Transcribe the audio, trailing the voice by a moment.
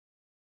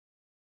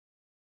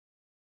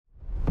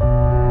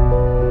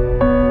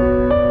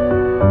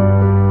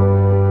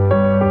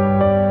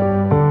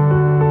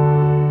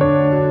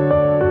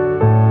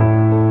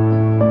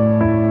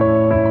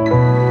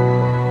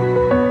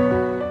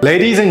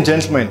Ladies and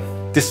gentlemen,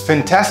 this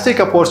fantastic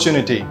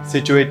opportunity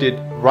situated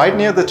right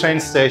near the train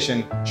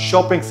station,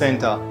 shopping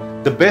center,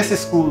 the best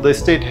school the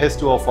estate has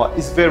to offer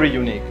is very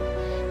unique.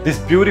 This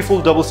beautiful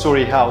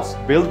double-story house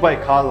built by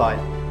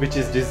Carlisle, which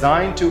is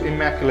designed to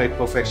immaculate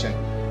perfection.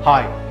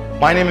 Hi,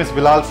 my name is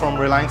Bilal from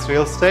Reliance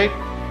Real Estate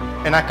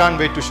and I can't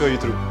wait to show you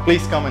through.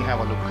 Please come and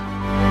have a look.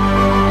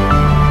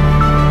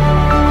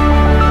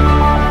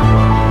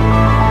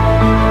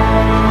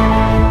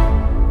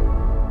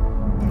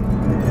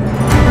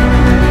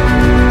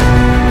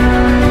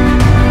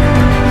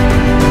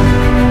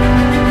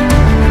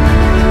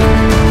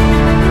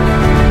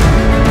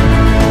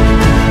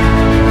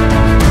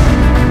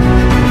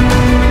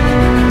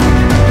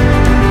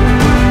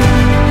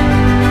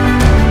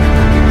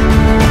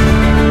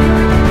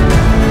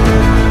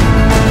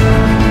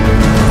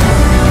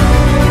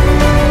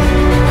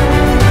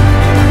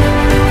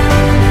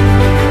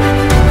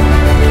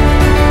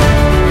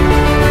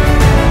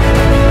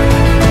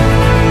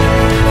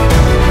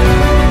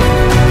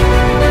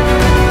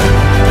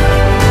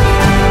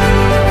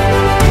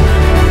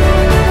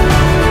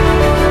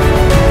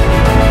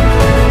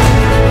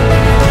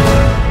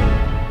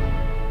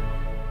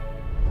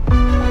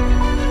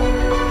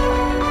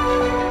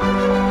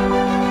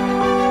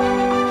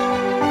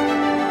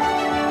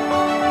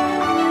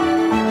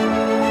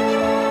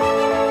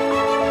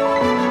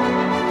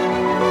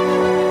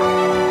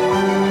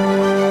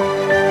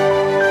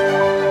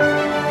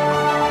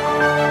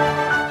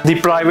 The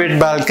private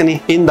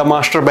balcony in the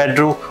master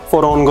bedroom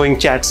for ongoing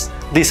chats.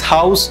 This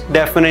house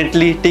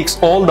definitely ticks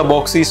all the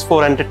boxes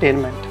for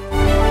entertainment.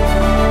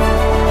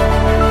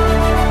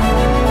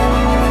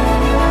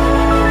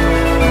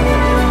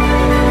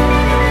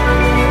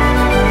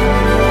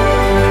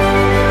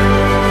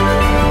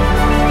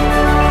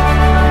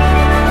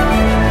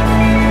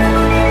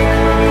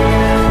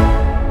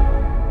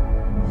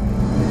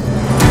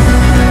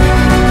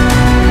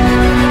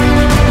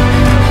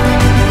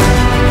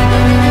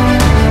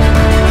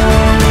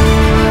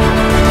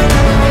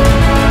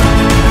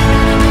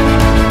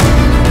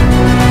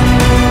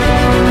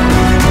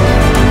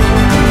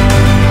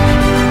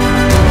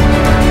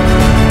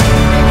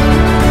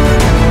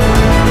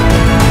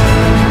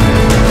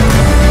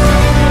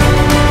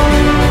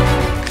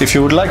 If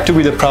you would like to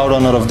be the proud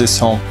owner of this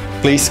home,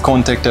 please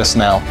contact us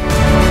now.